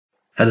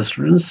Hello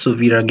students, so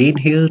we are again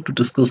here to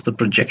discuss the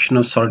projection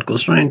of solid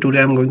coaster, and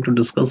today I'm going to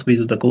discuss with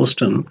you the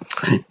question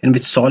in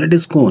which solid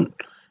is cone,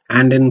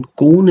 and in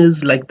cone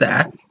is like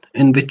that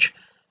in which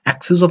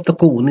axis of the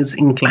cone is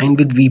inclined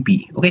with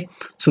VP. Okay,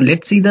 so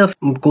let's see the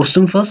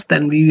question first,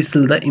 then we will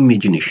see the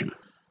imagination.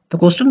 The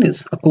question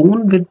is a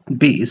cone with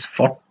base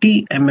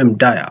 40 mm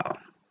dia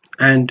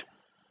and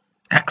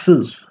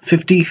axis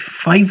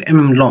 55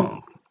 mm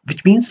long,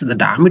 which means the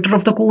diameter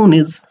of the cone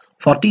is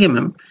 40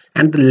 mm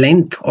and the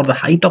length or the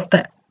height of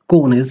the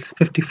cone is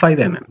 55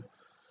 mm,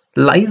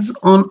 lies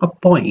on a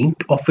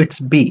point of its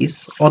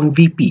base on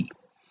VP.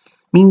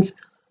 Means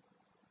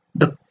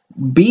the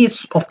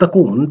base of the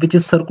cone, which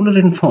is circular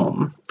in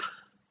form,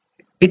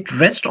 it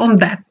rests on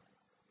that,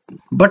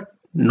 but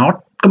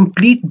not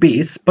complete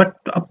base, but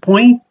a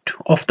point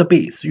of the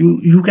base.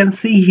 You can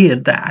see here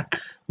that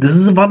this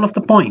is one of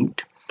the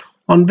point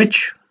on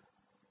which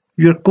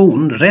your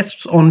cone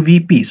rests on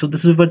VP. So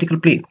this is vertical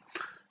plane,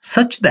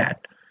 such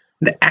that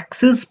the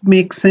axis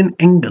makes an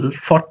angle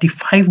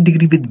 45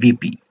 degree with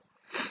VP.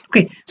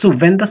 Okay, so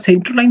when the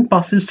center line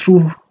passes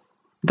through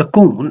the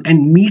cone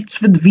and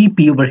meets with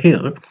VP over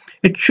here,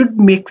 it should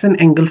make an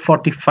angle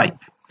 45.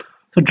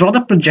 So draw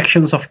the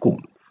projections of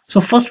cone. So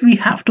first we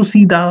have to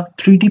see the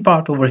 3D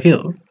part over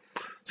here.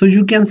 So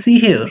you can see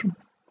here,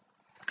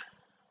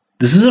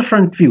 this is a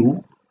front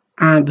view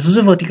and this is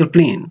a vertical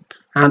plane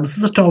and this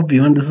is a top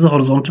view and this is a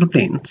horizontal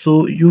plane.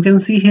 So you can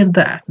see here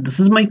that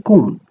this is my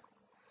cone.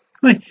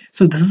 Right,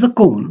 so this is a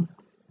cone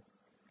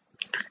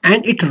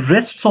and it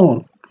rests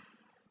on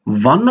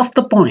one of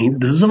the point.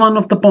 This is one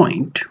of the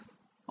point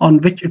on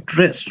which it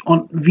rests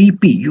on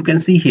VP. You can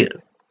see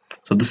here.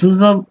 So this is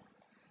the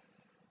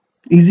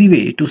easy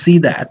way to see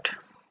that.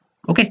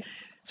 Okay,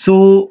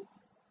 so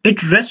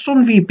it rests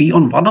on VP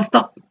on one of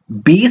the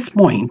base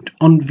point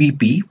on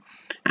VP,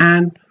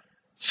 and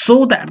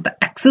so that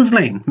the axis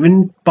line,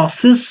 when it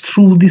passes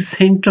through the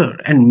center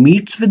and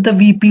meets with the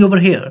VP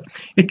over here,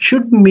 it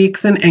should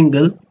make an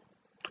angle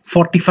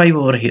 45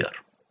 over here.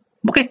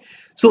 Okay,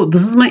 so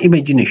this is my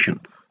imagination.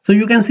 So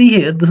you can see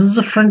here, this is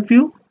the front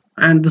view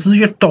and this is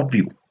your top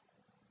view.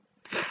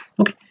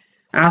 Okay,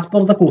 as per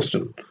the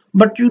question,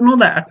 but you know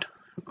that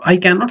I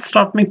cannot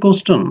start my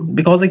question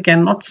because I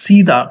cannot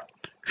see the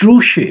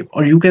true shape,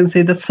 or you can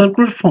say the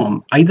circular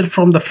form, either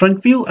from the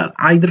front view and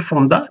either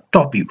from the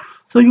top view.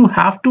 So you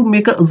have to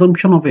make an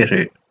assumption over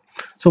here.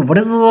 So what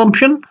is the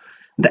assumption?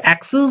 The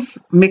axis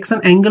makes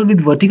an angle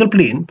with vertical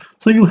plane,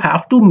 so you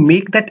have to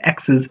make that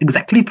axis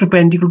exactly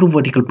perpendicular to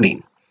vertical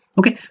plane.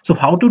 Okay, so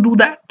how to do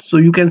that? So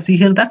you can see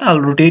here that I'll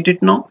rotate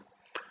it now.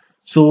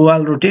 So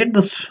I'll rotate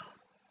this.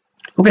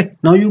 Okay,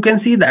 now you can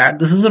see that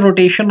this is a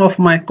rotation of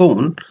my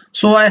cone,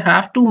 so I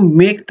have to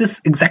make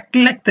this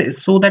exactly like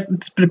this so that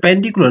it's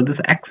perpendicular.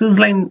 This axis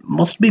line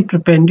must be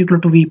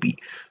perpendicular to VP.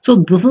 So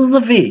this is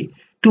the way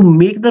to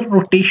make the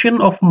rotation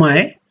of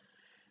my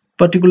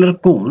particular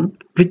cone,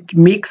 which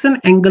makes an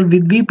angle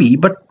with VP,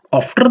 but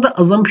after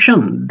the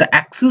assumption the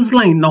axis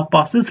line now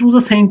passes through the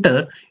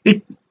center,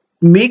 it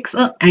makes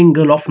an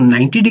angle of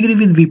 90 degree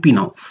with VP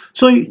now.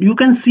 So you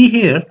can see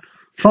here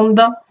from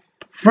the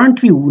front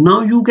view,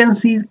 now you can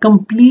see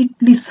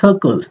completely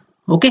circle.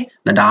 Okay,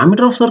 the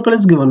diameter of circle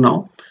is given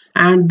now,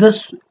 and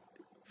this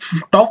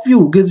top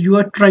view gives you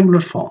a triangular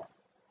form.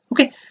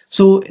 Okay,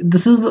 so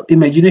this is the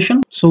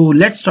imagination. So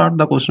let's start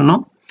the question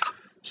now.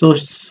 So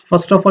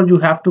first of all, you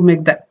have to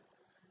make the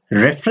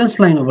reference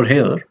line over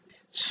here.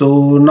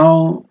 So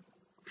now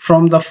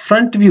from the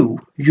front view,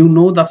 you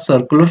know the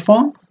circular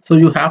form, so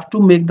you have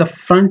to make the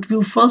front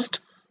view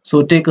first.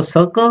 So take a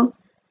circle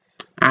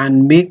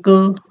and make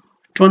a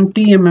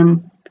 20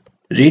 mm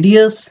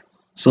radius.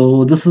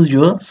 So this is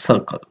your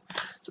circle,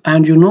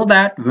 and you know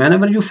that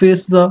whenever you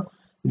face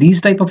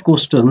these type of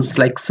questions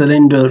like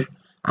cylinder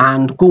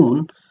and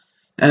cone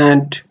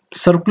and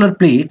circular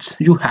plates,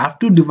 you have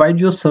to divide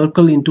your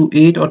circle into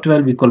 8 or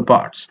 12 equal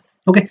parts.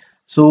 Okay,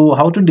 so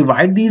how to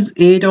divide these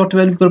 8 or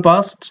 12 equal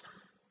parts?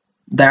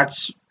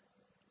 That's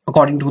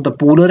according to the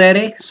polar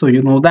array. So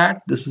you know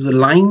that this is a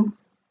line,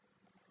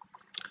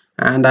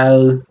 and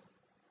I'll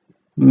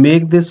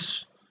make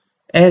this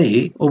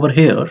array over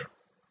here.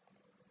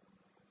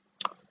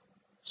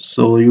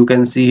 So you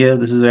can see here,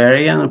 this is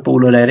array and a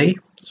polar array.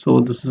 So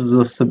this is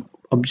a sub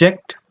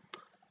object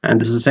and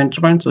this is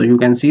center point. So you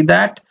can see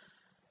that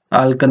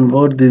I'll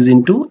convert this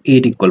into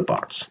 8 equal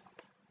parts.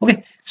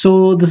 Okay,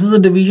 so this is a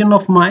division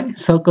of my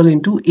circle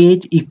into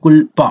 8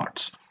 equal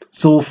parts.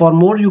 So for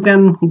more, you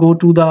can go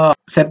to the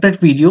separate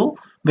video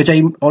which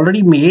I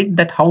already made,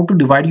 that how to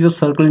divide your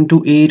circle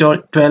into 8 or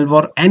 12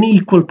 or any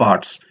equal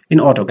parts in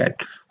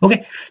AutoCAD.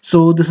 Okay,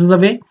 so this is the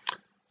way.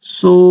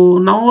 So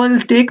now I'll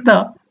take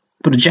the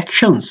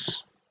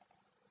projections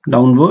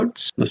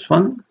downwards. This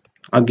one,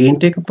 again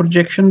take a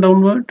projection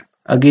downward,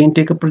 again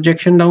take a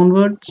projection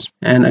downwards,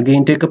 and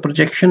again take a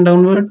projection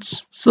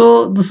downwards.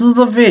 So this is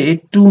the way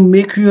to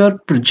make your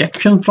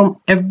projection from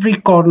every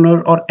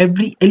corner or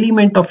every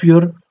element of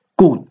your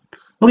cone.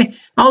 Okay,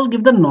 now I'll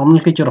give the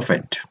nomenclature of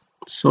it.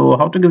 So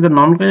how to give the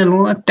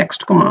nomenclature? A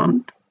text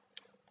command.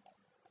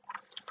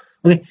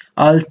 Okay,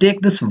 I'll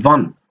take this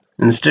 1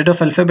 Instead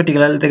of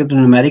alphabetical, I'll take the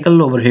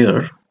numerical over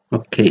here.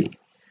 Okay,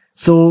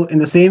 so in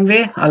the same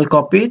way, I'll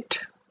copy it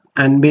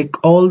and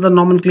make all the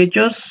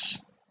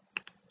nomenclatures.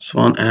 This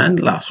one and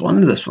last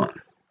one, this one.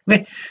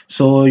 Okay,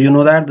 so you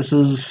know that this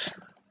is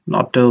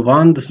not a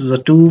 1, this is a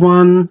 2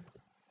 1,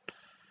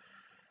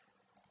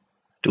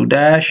 2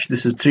 dash,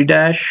 this is 3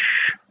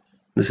 dash,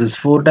 this is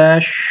 4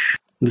 dash,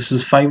 this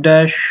is 5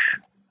 dash,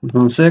 this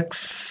one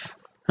 6,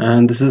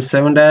 and this is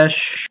 7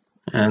 dash,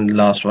 and the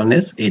last one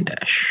is 8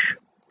 dash.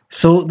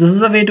 So this is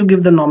the way to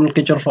give the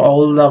nomenclature for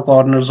all the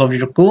corners of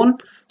your cone.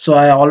 So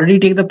I already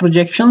take the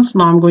projections.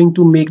 Now I'm going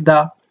to make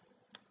the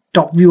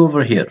top view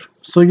over here.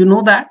 So you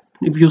know that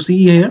if you see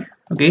here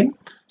again,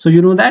 so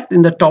you know that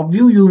in the top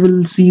view you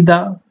will see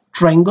the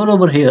triangle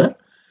over here,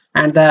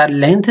 and the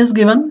length is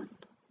given,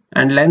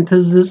 and length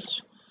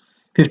is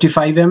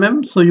 55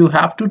 mm. So you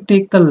have to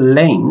take the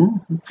line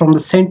from the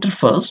center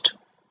first.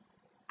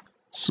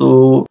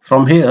 So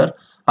from here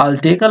I'll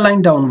take a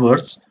line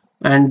downwards,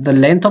 and the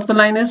length of the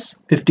line is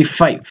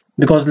 55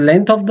 because the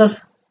length of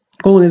the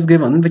cone is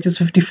given, which is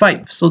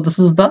 55. So this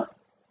is the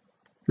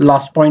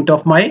last point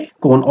of my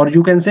cone, or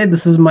you can say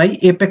this is my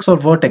apex or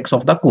vertex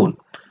of the cone.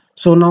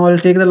 So now I'll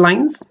take the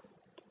lines,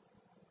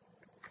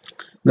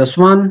 this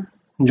one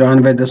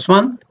join with this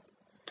one,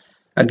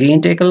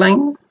 again take a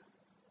line,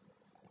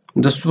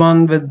 this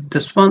one with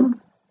this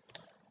one,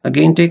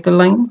 again take a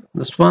line,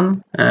 this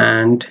one,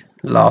 and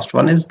last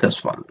one is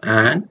this one,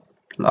 and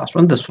last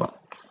one this one.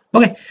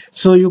 Okay,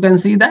 so you can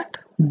see that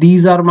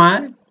these are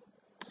my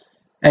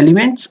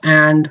elements,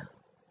 and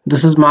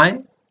this is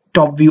my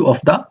top view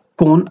of the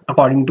cone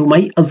according to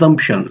my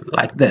assumption,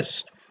 like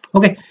this.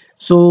 Okay,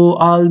 so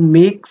I'll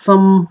make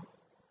some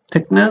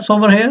thickness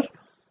over here.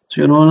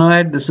 So you know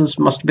that this is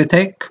must be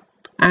thick,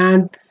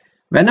 and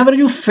whenever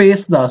you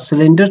face the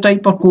cylinder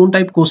type or cone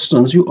type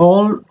questions, you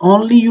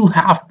only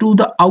have to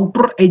the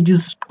outer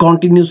edges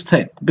continuous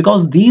thick,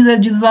 because these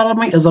edges are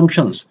my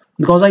assumptions,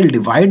 because I'll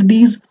divide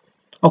these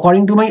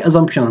according to my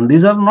assumption.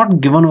 These are not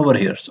given over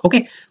here.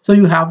 Okay, so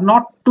you have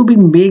not to be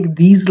make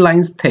these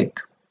lines thick.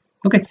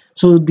 Okay,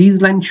 so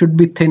these lines should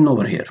be thin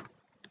over here,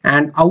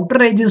 and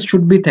outer edges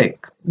should be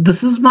thick.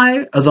 This is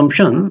my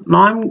assumption.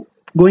 Now I'm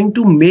going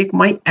to make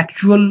my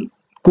actual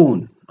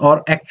cone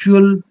or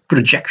actual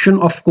projection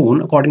of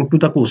cone according to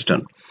the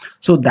question.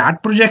 So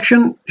that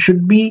projection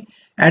should be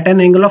at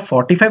an angle of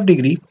 45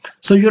 degree.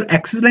 So your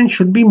axis line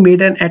should be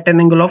made at an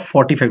angle of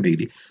 45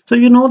 degree. So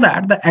you know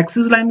that the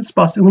axis line is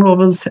passing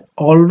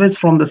always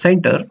from the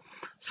center.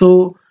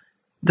 So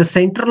the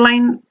center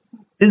line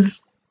is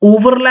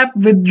overlap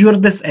with your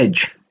this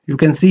edge. You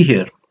can see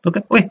here.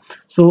 Okay.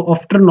 So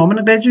after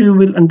nomenclature you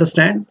will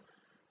understand.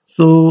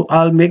 So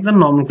I'll make the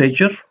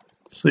nomenclature.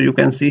 So you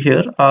can see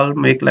here I'll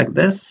make like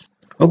this.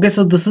 Okay,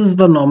 so this is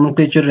the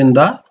nomenclature in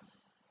the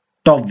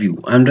top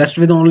view. I'm rest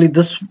with only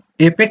this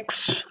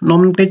apex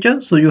nomenclature.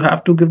 So you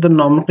have to give the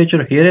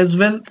nomenclature here as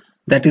well.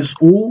 That is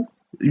O.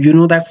 You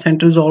know that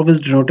center is always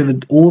denoted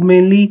with O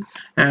mainly,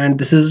 and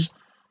this is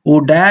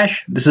O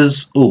dash, this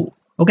is O.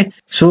 Okay,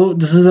 so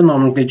this is the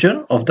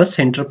nomenclature of the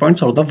center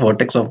points or the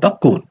vertex of the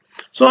cone.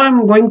 So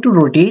I'm going to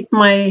rotate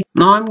my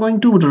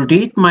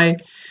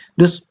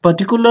this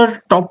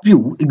particular top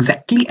view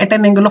exactly at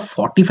an angle of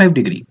 45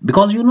 degree,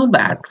 because you know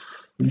that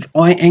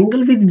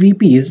angle with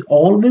VP is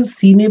always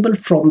seenable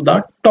from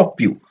the top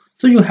view.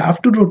 So you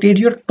have to rotate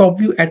your top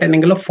view at an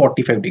angle of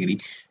 45 degree,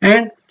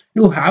 and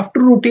you have to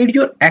rotate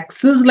your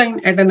axis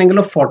line at an angle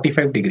of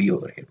 45 degree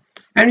over here.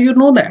 And you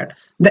know that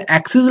the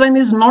axis line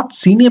is not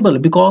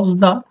seenable because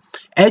the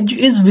edge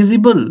is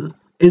visible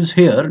is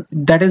here,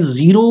 that is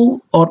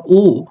 0 or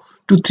O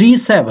to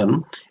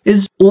 37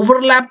 is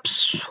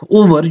overlaps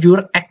over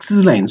your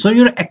axis line. So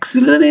your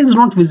axis line is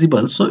not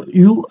visible. So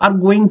you are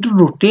going to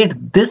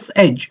rotate this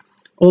edge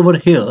over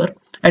here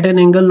at an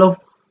angle of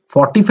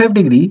 45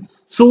 degree,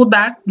 so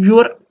that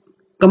your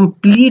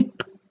complete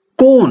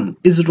cone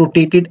is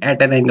rotated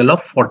at an angle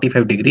of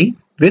 45 degree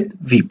with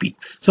VP.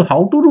 So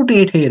how to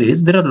rotate here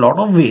is, there are a lot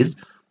of ways,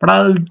 but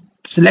I'll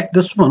select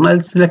this one.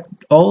 I'll select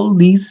all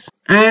these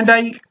and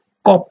I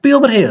copy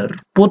over here,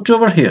 put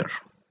over here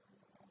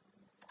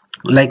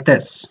like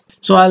this.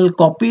 So I'll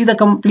copy the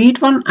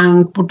complete one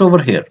and put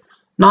over here.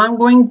 Now I'm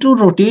going to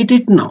rotate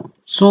it now.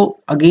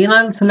 So again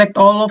I'll select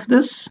all of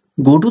this,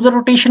 go to the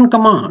rotation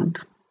command.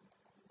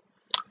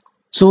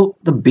 So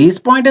the base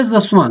point is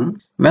this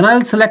one. When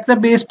I'll select the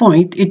base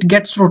point, it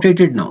gets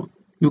rotated now.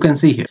 You can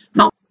see here.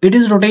 Now it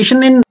is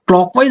rotation in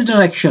clockwise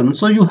direction,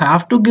 so you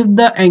have to give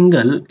the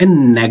angle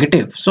in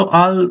negative. So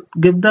I'll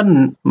give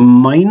the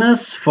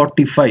minus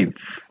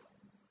 45.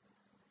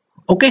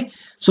 Okay,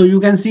 so you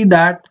can see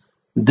that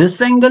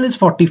this angle is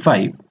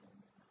 45.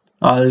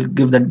 I'll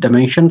give the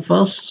dimension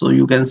first, so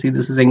you can see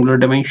this is angular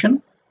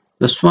dimension,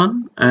 this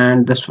one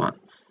and this one.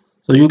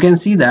 So you can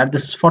see that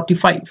this is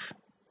 45.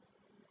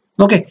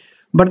 Okay,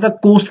 but the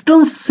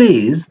question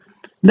says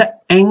the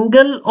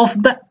angle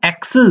of the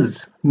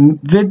axis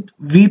with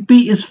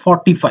VP is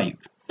 45.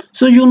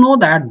 So you know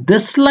that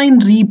this line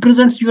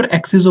represents your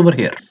axis over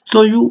here.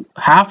 So you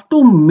have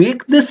to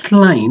make this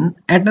line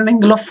at an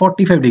angle of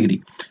 45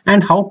 degree.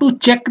 And how to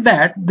check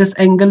that this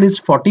angle is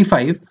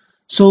 45?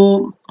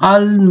 So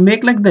I'll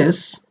make like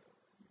this.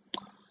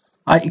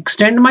 I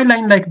extend my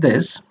line like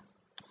this.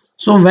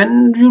 So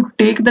when you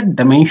take the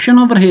dimension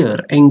over here,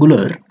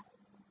 angular,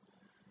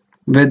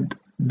 with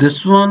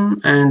this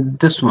one and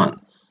this one,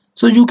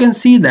 so you can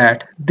see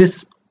that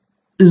this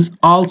is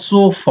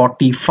also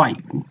 45.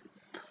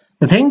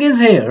 The thing is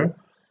here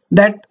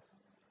that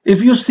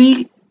if you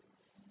see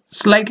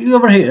slightly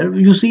over here,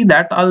 you see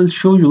that I'll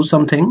show you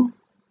something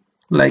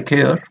like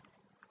here.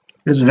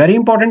 It's very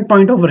important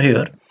point over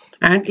here,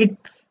 and it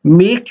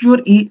makes your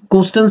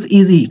questions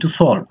easy to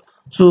solve.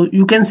 So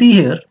you can see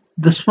here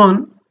this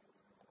one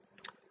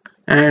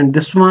and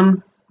this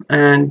one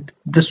and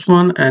this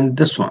one and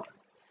this one.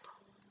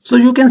 So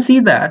you can see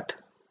that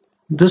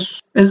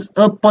this is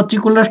a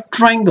particular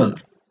triangle.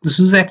 This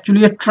is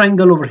actually a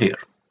triangle over here.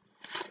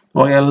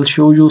 Or I'll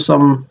show you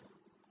some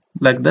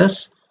like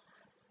this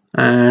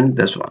and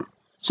this one.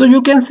 So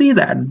you can see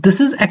that this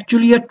is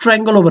actually a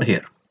triangle over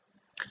here.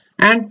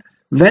 And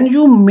when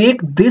you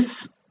make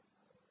this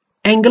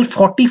angle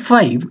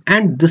 45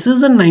 and this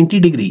is a 90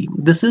 degree,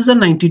 this is a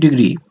 90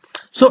 degree,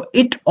 so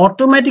it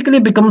automatically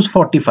becomes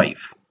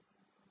 45.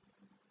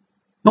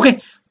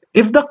 Okay,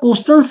 if the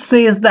question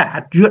says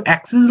that your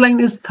axis line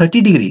is 30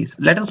 degrees,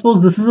 let us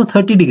suppose this is a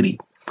 30 degree,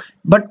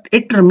 but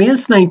it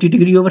remains 90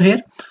 degree over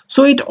here,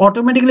 so it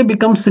automatically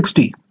becomes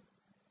 60.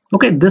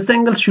 Okay, this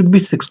angle should be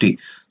 60.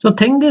 So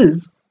thing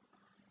is,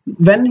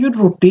 when you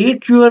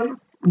rotate your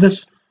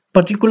this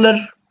particular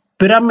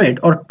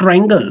pyramid or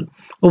triangle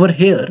over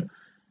here,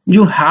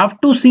 you have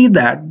to see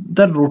that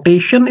the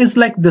rotation is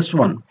like this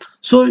one.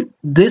 So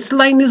this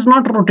line is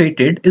not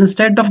rotated,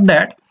 instead of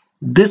that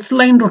this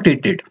line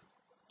rotated.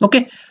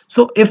 Okay,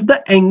 so if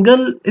the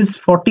angle is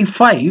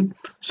 45,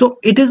 so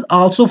it is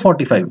also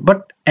 45,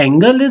 but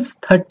angle is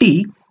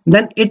 30,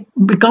 then it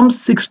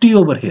becomes 60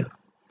 over here.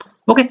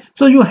 Okay,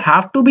 so you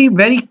have to be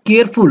very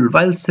careful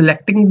while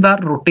selecting the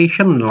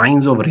rotation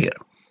lines over here.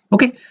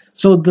 Okay,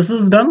 so this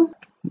is done.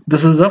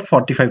 This is a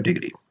 45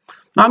 degree.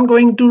 Now I'm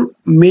going to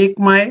make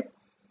my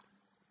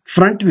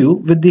front view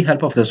with the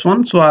help of this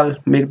one. So I'll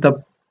make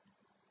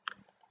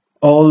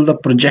all the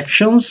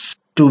projections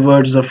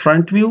towards the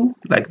front view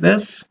like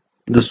this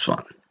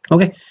one.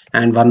 Okay,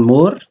 and one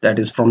more, that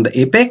is from the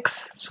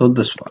apex, so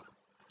this one.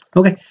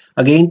 Okay,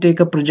 again take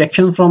a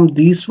projection from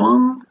this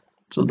one,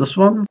 so this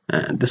one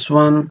and this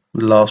one,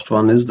 last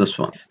one is this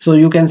one. So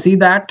you can see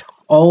that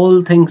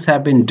all things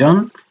have been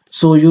done.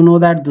 So you know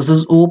that this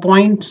is O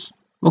points.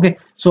 Okay,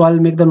 so I'll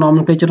make the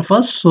nomenclature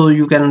first so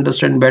you can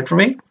understand better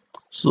way.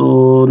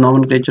 So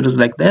nomenclature is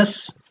like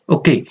this.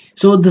 Okay,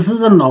 so this is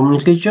the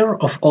nomenclature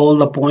of all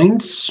the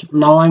points.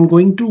 Now I'm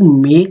going to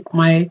make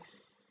my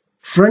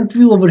front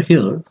view over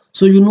here.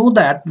 So you know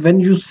that when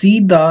you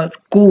see the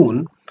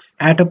cone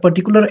at a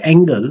particular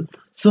angle,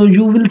 so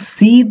you will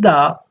see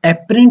the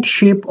apparent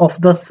shape of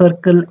the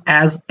circle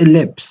as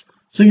ellipse.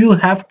 So you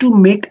have to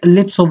make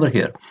ellipse over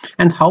here.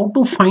 And how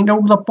to find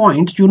out the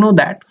points? You know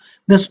that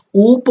this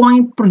O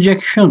point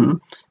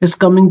projection is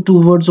coming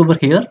towards over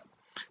here,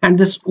 and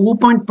this O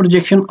point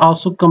projection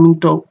also coming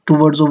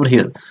towards over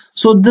here.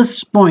 So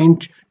this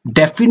point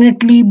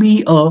definitely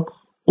be a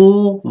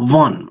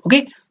O1.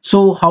 Okay,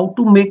 so how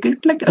to make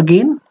it? Like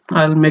again,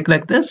 I'll make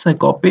like this. I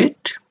copy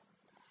it,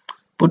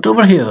 put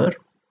over here,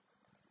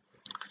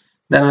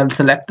 then I'll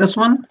select this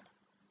one.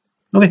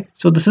 Okay,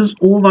 so this is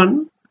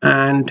O1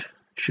 and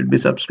should be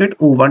subscript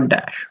O1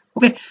 dash.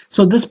 Okay,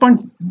 so this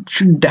point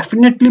should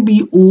definitely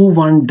be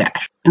O1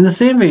 dash. In the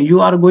same way,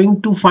 you are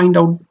going to find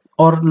out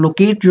or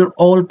locate your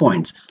all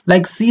points.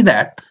 Like see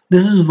that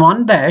this is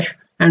 1 dash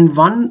and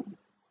one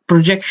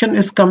projection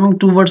is coming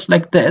towards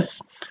like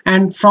this,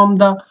 and from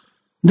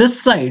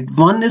this side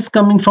one is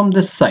coming from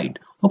this side.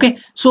 Okay,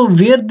 so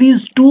where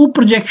these two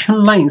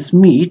projection lines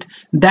meet,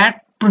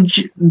 that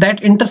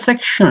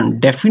intersection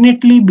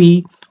definitely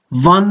be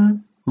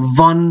 1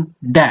 1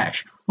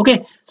 dash.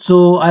 Okay,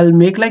 so I'll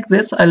make like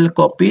this. I'll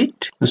copy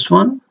it, this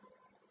one,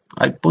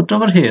 I'll put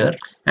over here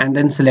and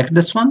then select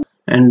this one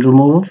and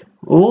remove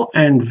O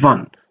and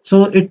 1.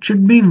 So it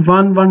should be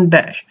 1 1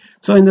 dash.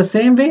 So in the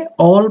same way,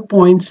 all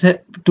points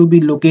have to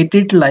be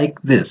located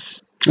like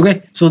this.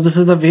 Okay, so this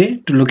is the way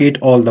to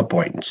locate all the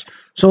points.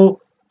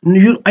 So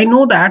I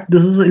know that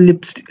this is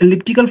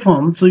elliptical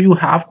form, so you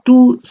have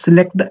to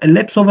select the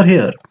ellipse over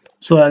here.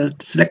 So I'll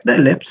select the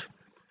ellipse,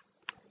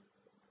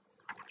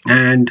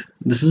 and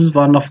this is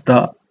one of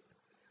the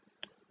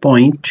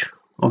point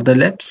of the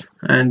ellipse,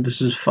 and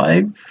this is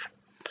 5,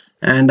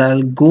 and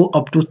I'll go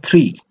up to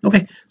 3.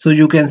 Okay, so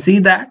you can see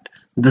that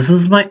this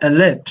is my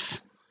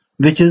ellipse,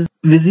 which is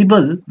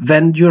visible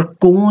when your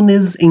cone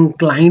is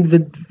inclined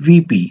with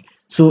VP.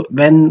 So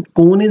when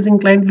cone is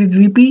inclined with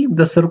VP,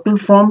 the circle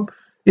form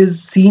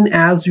is seen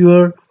as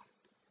your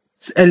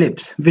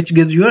ellipse, which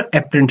gives your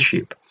apparent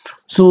shape.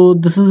 So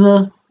this is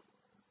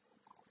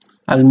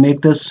I'll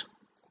make this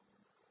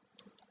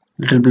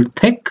little bit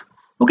thick.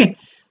 Okay,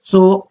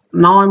 so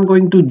now I'm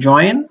going to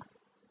join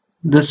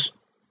this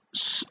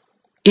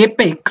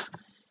apex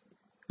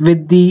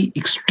with the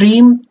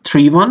extreme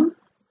 3 1,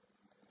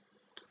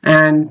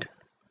 and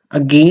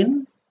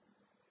again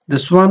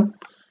this one,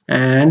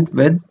 and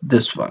with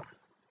this one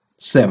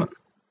 7.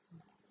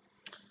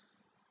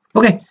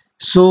 Okay,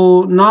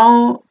 so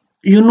now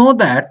you know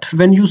that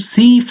when you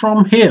see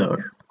from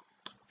here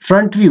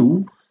front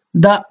view,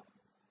 the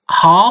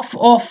half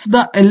of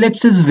the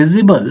ellipse is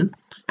visible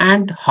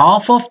and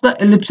half of the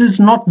ellipse is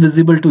not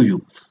visible to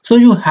you. So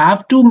you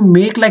have to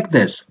make like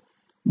this.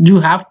 You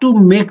have to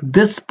make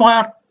this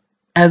part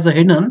as a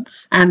hidden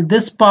and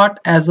this part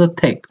as a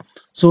thick.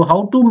 So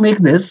how to make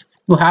this?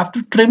 You have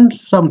to trim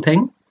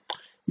something.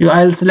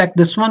 I'll select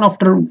this one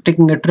after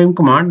taking a trim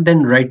command,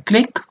 then right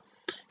click,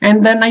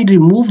 and then I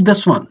remove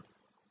this one.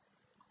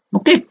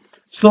 Okay,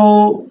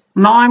 so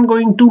now I'm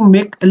going to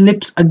make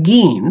ellipse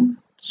again.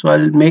 So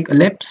I'll make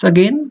ellipse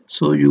again.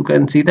 So you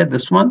can see that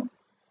this one,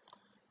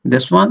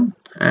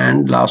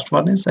 and last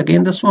one is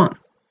again this one.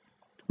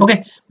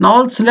 Okay, now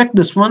I'll select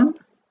this one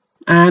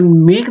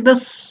and make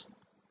this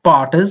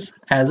part as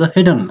a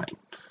hidden line.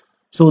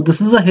 So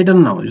this is a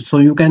hidden now. So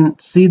you can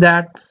see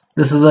that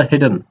this is a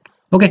hidden.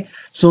 Okay,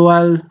 so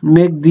I'll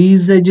make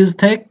these edges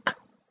thick.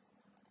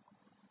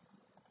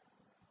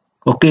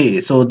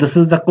 Okay, so this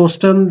is the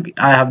question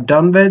I have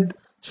done with.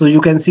 So you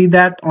can see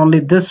that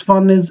only this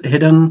one is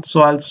hidden.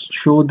 So I'll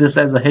show this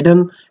as a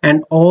hidden,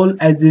 and all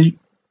edges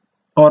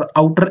or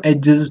outer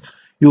edges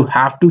you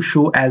have to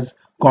show as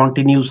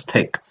continuous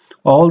thick.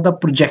 All the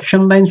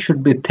projection lines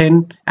should be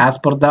thin as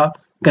per the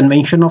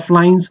convention of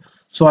lines.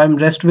 So I'm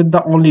rest with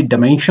the only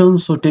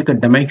dimensions. So take a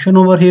dimension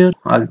over here.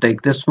 I'll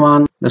take this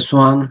one.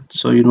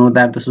 So you know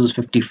that this is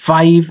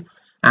 55,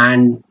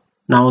 and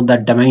now the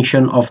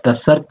dimension of the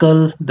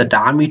circle, the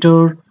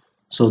diameter,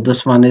 so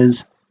this one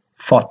is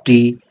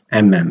 40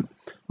 mm.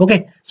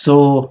 Okay,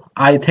 so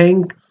I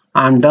think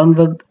I'm done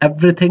with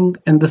everything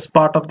in this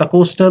part of the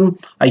question.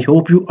 I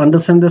hope you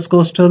understand this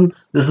question.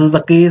 This is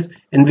the case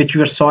in which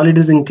your solid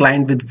is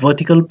inclined with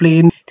vertical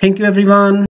plane. Thank you everyone.